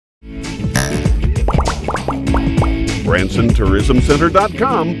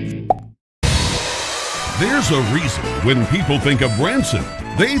BransonTourismCenter.com. There's a reason when people think of Branson,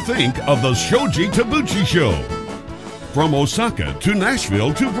 they think of the Shoji Tabuchi Show. From Osaka to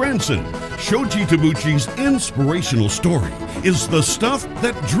Nashville to Branson, Shoji Tabuchi's inspirational story is the stuff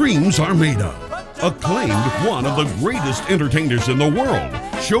that dreams are made of. Acclaimed one of the greatest entertainers in the world,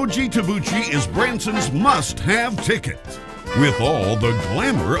 Shoji Tabuchi is Branson's must-have ticket. With all the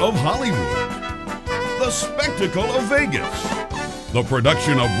glamour of Hollywood, the spectacle of Vegas, the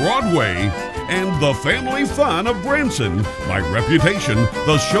production of Broadway, and the family fun of Branson. By reputation,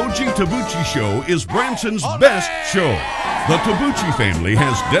 the Shoji Tabuchi Show is Branson's best show. The Tabuchi family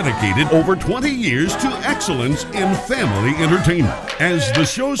has dedicated over 20 years to excellence in family entertainment. As the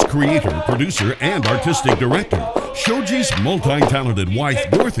show's creator, producer, and artistic director, Shoji's multi-talented wife,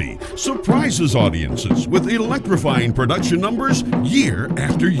 Dorothy, surprises audiences with electrifying production numbers year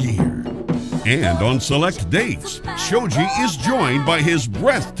after year. And on select dates, Shoji is joined by his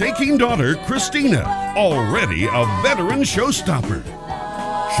breathtaking daughter, Christina, already a veteran showstopper.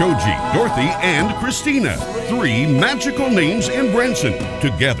 Shoji, Dorothy, and Christina, three magical names in Branson,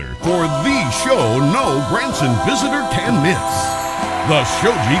 together for the show no Branson visitor can miss. The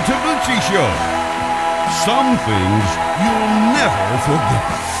Shoji Tabuchi Show. Some things you'll never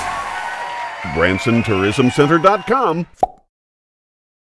forget. BransonTourismCenter.com.